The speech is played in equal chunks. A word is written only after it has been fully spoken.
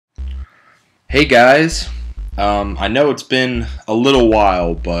Hey guys, I know it's been a little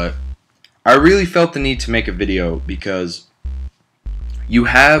while, but I really felt the need to make a video because you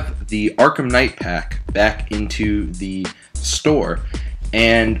have the Arkham Knight pack back into the store,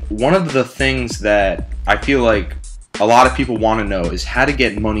 and one of the things that I feel like a lot of people want to know is how to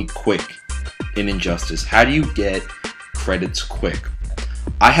get money quick in Injustice. How do you get credits quick?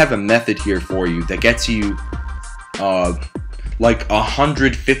 I have a method here for you that gets you like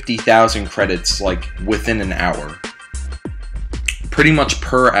 150,000 credits like within an hour, pretty much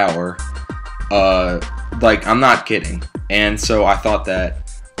per hour. Like, I'm not kidding. And so I thought that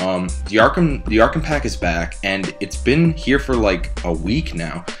the Arkham pack is back, and it's been here for like a week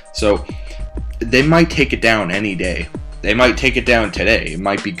now, so they might take it down any day. They might take it down today. It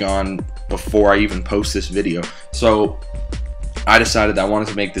might be gone before I even post this video. So I decided I wanted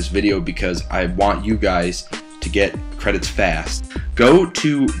to make this video because I want you guys to get credits fast. Go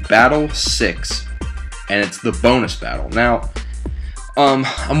to Battle 6, and it's the bonus battle. Now,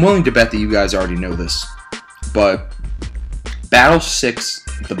 I'm willing to bet that you guys already know this, but Battle 6,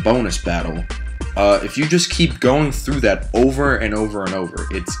 the bonus battle, if you just keep going through that over and over and over,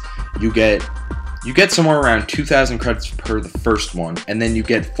 you get somewhere around 2,000 credits per the first one, and then you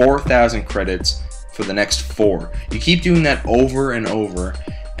get 4,000 credits for the next 4. You keep doing that over and over,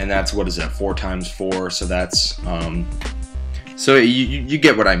 and that's, what is that, 4 times 4, so that's, so you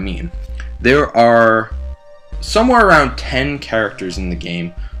get what I mean. There are somewhere around 10 characters in the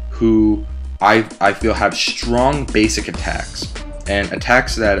game who I feel have strong basic attacks, and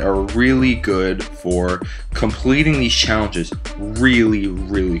attacks that are really good for completing these challenges really,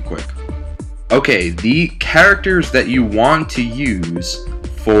 really quick. Okay, the characters that you want to use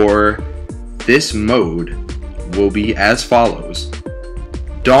for this mode will be as follows: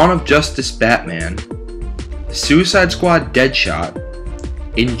 Dawn of Justice Batman, Suicide Squad Deadshot,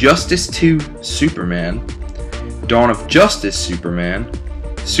 Injustice 2 Superman, Dawn of Justice Superman,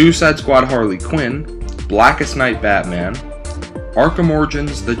 Suicide Squad Harley Quinn, Blackest Night Batman, Arkham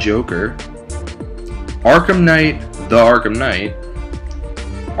Origins The Joker, Arkham Knight The Arkham Knight,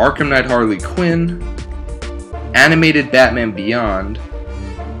 Arkham Knight Harley Quinn, Animated Batman Beyond,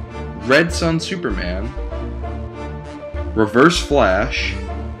 Red Sun Superman, Reverse Flash,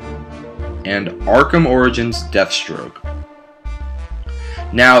 and Arkham Origins Deathstroke.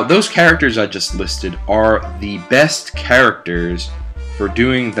 Now, those characters I just listed are the best characters for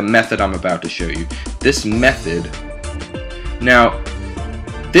doing the method I'm about to show you. This method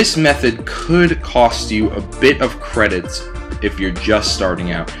could cost you a bit of credits if you're just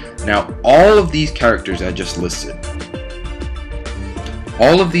starting out. Now, all of these characters I just listed,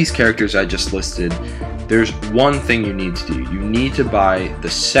 there's one thing you need to do. You need to buy the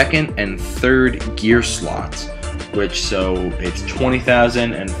second and third gear slots, so it's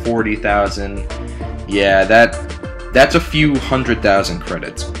 20,000 and 40,000. Yeah, that's a few 100,000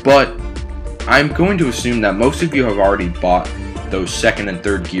 credits. But I'm going to assume that most of you have already bought those second and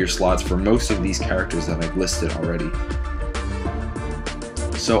third gear slots for most of these characters that I've listed already.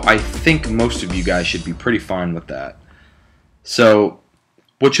 So I think most of you guys should be pretty fine with that. So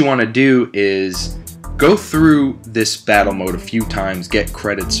what you want to do is go through this battle mode a few times, get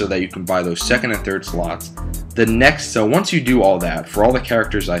credits so that you can buy those second and third slots. So once you do all that, for all the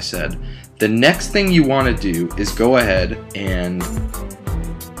characters I said, the next thing you want to do is go ahead and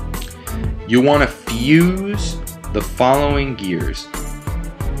you want to fuse the following gears.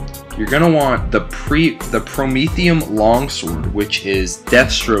 You're going to want the Prometheum Longsword, which is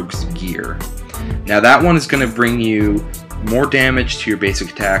Deathstroke's gear. Now that one is going to bring you more damage to your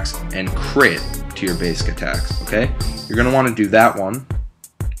basic attacks and crit to your basic attacks, okay? You're going to want to do that one.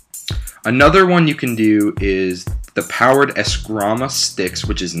 Another one you can do is the Powered Eskrama Sticks,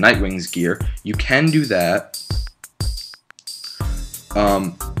 which is Nightwing's gear. You can do that.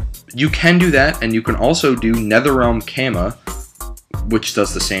 And you can also do Netherrealm Kama, which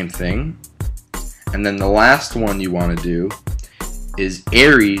does the same thing. And then the last one you want to do is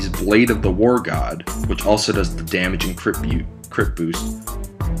Ares Blade of the War God, which also does the damage and crit boost.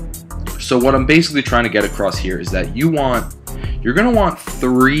 So what I'm basically trying to get across here is that you're going to want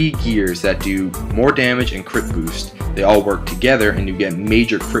 3 gears that do more damage and crit boost. They all work together and you get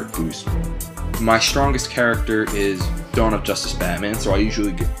major crit boost. My strongest character is Dawn of Justice Batman, so I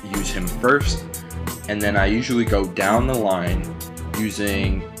usually use him first, and then I usually go down the line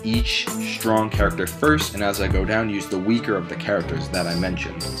using each strong character first, and as I go down, use the weaker of the characters that I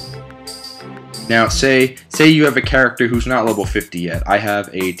mentioned. Now, say you have a character who's not level 50 yet. I have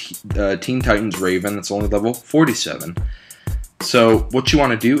a Teen Titans Raven that's only level 47. So what you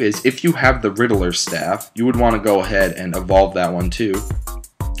want to do is, if you have the Riddler staff, you would want to go ahead and evolve that one too.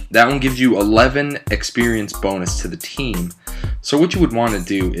 That one gives you 11 experience bonus to the team. So what you would want to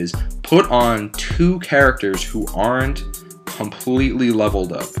do is put on 2 characters who aren't completely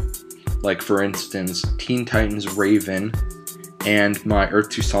leveled up. Like, for instance, Teen Titans Raven and my Earth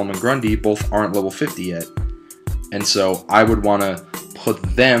 2 Solomon Grundy both aren't level 50 yet. And so I would want to put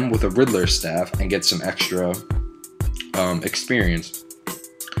them with a Riddler staff and get some extra experience.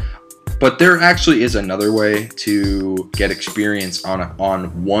 But there actually is another way to get experience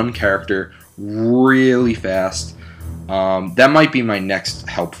on one character really fast. That might be my next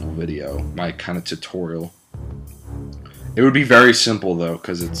helpful video, my kind of tutorial. It would be very simple though,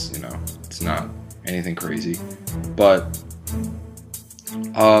 because it's, you know, it's not anything crazy. But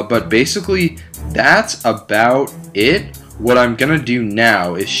basically that's about it. What I'm gonna do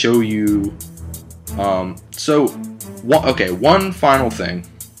now is show you. One final thing.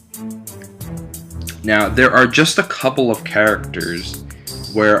 Now, there are just a couple of characters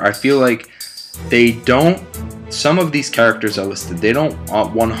where I feel like they don't. Some of these characters I listed, they don't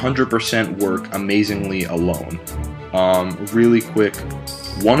 100% work amazingly alone. Really quick,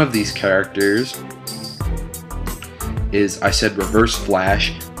 one of these characters is, I said, Reverse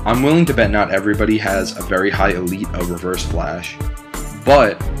Flash. I'm willing to bet not everybody has a very high elite of Reverse Flash,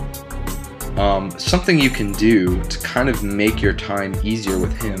 but something you can do to kind of make your time easier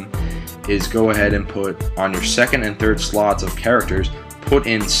with him is go ahead and put on your second and third slots of characters, put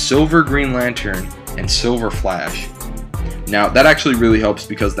in Silver Green Lantern and Silver Flash. Now that actually really helps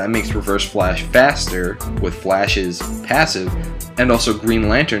because that makes Reverse Flash faster with Flash's passive, and also Green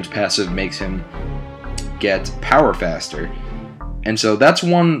Lantern's passive makes him get power faster. And so that's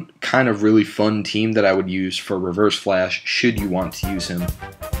one kind of really fun team that I would use for Reverse Flash should you want to use him.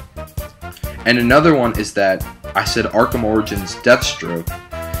 And another one is that I said Arkham Origins Deathstroke.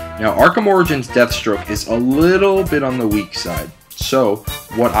 Now Arkham Origins Deathstroke is a little bit on the weak side. So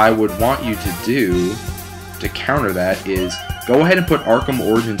what I would want you to do to counter that is go ahead and put Arkham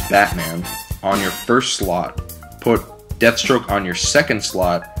Origins Batman on your first slot, put Deathstroke on your second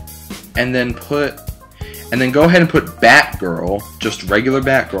slot, and then go ahead and put Batgirl, just regular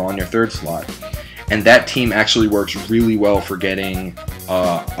Batgirl, on your third slot. And that team actually works really well for getting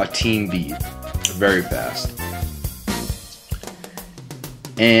a team beat very fast.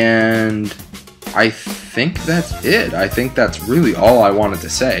 And I think that's it. I think that's really all I wanted to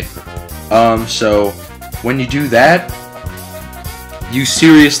say. So when you do that, you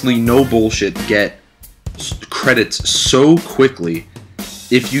seriously, no bullshit, get credits so quickly.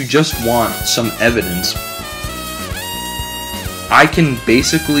 If you just want some evidence, I can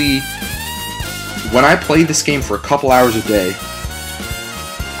basically, when I play this game for a couple hours a day,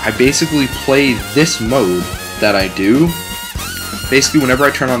 I basically play this mode that I do. Basically, whenever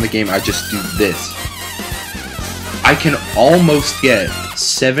I turn on the game, I just do this. I can almost get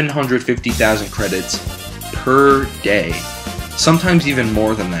 750,000 credits per day. Sometimes even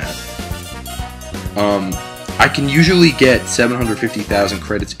more than that. I can usually get 750,000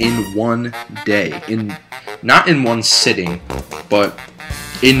 credits in one day. Not in one sitting, but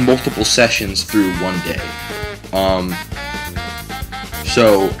in multiple sessions through one day.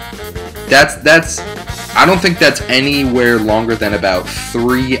 So that's I don't think that's anywhere longer than about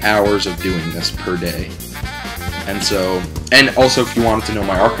 3 hours of doing this per day. And also, if you wanted to know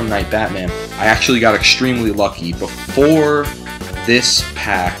my Arkham Knight Batman, I actually got extremely lucky. Before this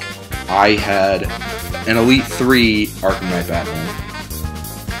pack, I had an Elite 3 Arkham Knight Batman.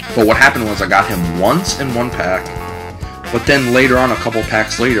 But what happened was I got him once in one pack, but then later on, a couple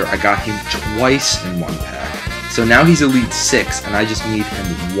packs later, I got him twice in one pack. So now he's Elite 6, and I just need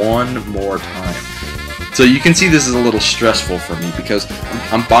him one more time. So you can see this is a little stressful for me because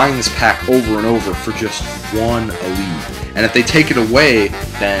I'm buying this pack over and over for just one Elite. And if they take it away,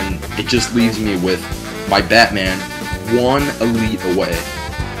 then it just leaves me with my Batman one Elite away.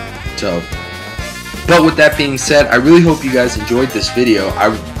 So, but with that being said, I really hope you guys enjoyed this video. I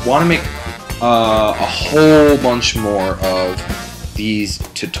want to make a whole bunch more of these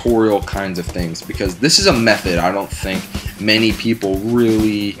tutorial kinds of things because this is a method I don't think many people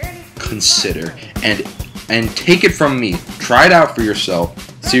really consider. And take it from me, try it out for yourself.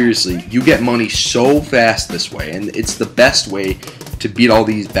 Seriously, you get money so fast this way, and it's the best way to beat all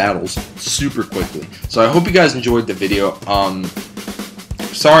these battles super quickly. So I hope you guys enjoyed the video.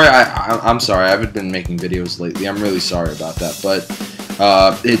 Sorry, I'm sorry, I haven't been making videos lately. I'm really sorry about that, but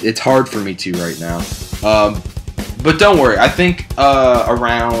it's hard for me to right now. But don't worry, I think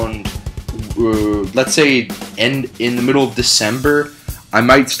around, let's say, in the middle of December, I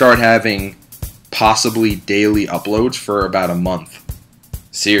might start having possibly daily uploads for about a month.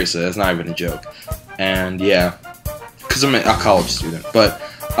 Seriously, that's not even a joke. And yeah, because I'm a college student. But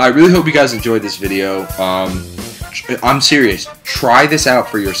I really hope you guys enjoyed this video. I'm serious. Try this out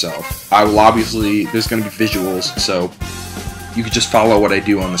for yourself. I will obviously, there's going to be visuals, so you can just follow what I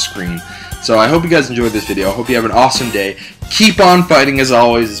do on the screen. So I hope you guys enjoyed this video. I hope you have an awesome day. Keep on fighting as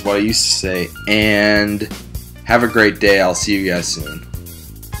always is what I used to say. And have a great day. I'll see you guys soon.